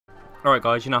Alright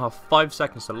guys, you now have 5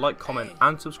 seconds to like, comment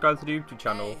and subscribe to the YouTube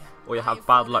channel, or you have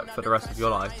bad luck for the rest of your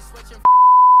life.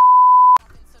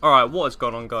 Alright, what is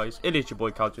going on guys? It is your boy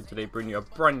Calzeh today, bringing you a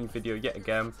brand new video yet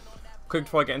again. Quick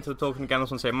before I get into the talking again, I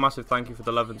just want to say a massive thank you for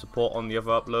the love and support on the other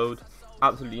upload.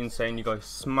 Absolutely insane, you guys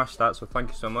smashed that, so thank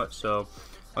you so much. So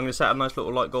I'm going to set a nice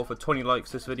little like goal for 20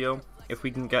 likes this video. If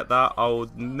we can get that, I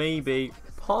would maybe,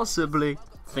 possibly,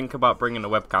 think about bringing a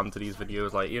webcam to these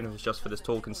videos, like even if it's just for this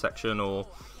talking section, or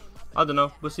I don't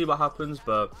know, we'll see what happens.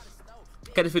 But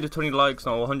get this video 20 likes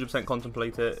and I'll 100%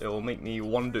 contemplate it. It will make me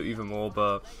want to do it even more.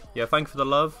 But yeah, thank you for the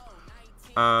love,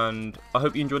 and I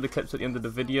hope you enjoyed the clips at the end of the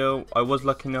video. I was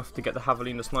lucky enough to get the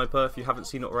HAVELINA sniper. If you haven't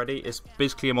seen it already, it's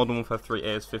basically a Modern Warfare 3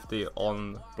 AS50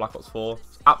 on Black Ops 4.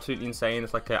 It's absolutely insane.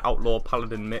 It's like an outlaw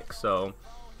paladin mix. So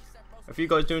if you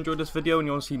guys do enjoy this video and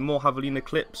you want to see more HAVELINA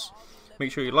clips,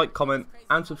 make sure you like, comment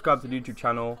and subscribe to the YouTube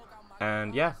channel.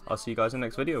 And yeah, I'll see you guys in the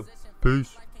next video.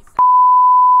 Peace.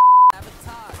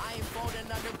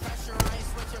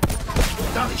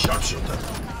 Down sharpshooter.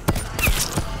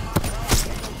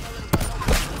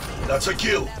 That's a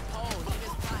kill.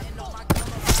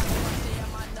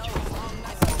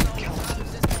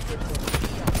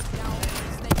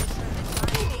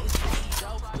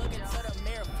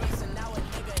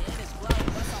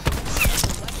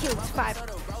 Killed 5.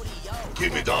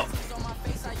 Keep it up.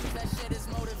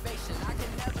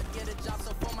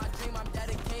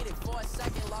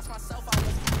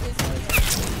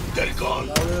 They're gone.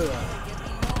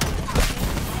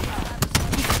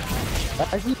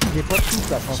 Vas-y, j'ai pas de tous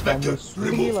là, sont en train de me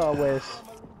saouler là, wesh.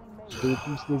 Je vais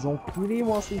tous les enculer,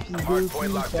 moi, ces fils de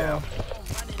pute, là.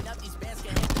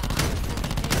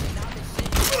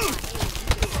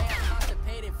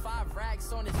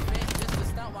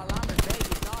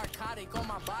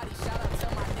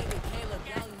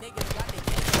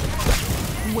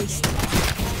 Wasted.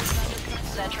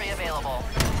 Sentry available.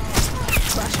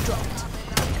 Crash dropped.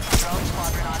 Drone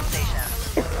squadron on station.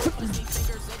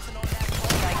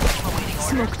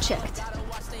 Smoke checked.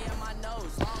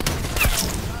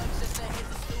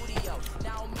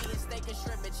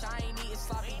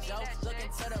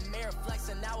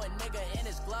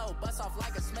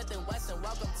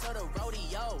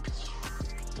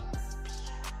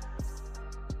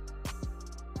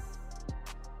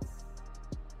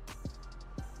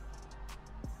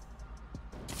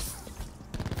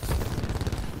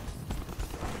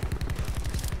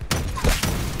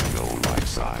 No life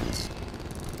signs.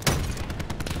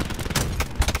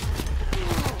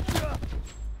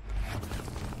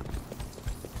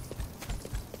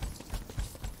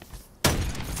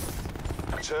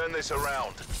 Turn this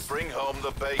around. Bring home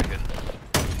the bacon.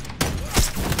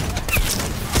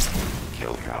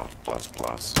 Kill count ++.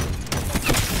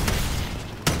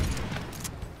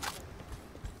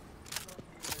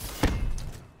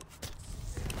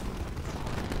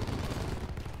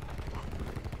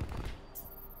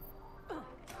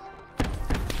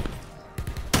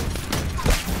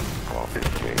 Profit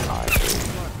KIA.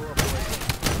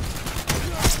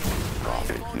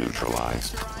 Profit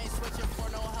neutralized.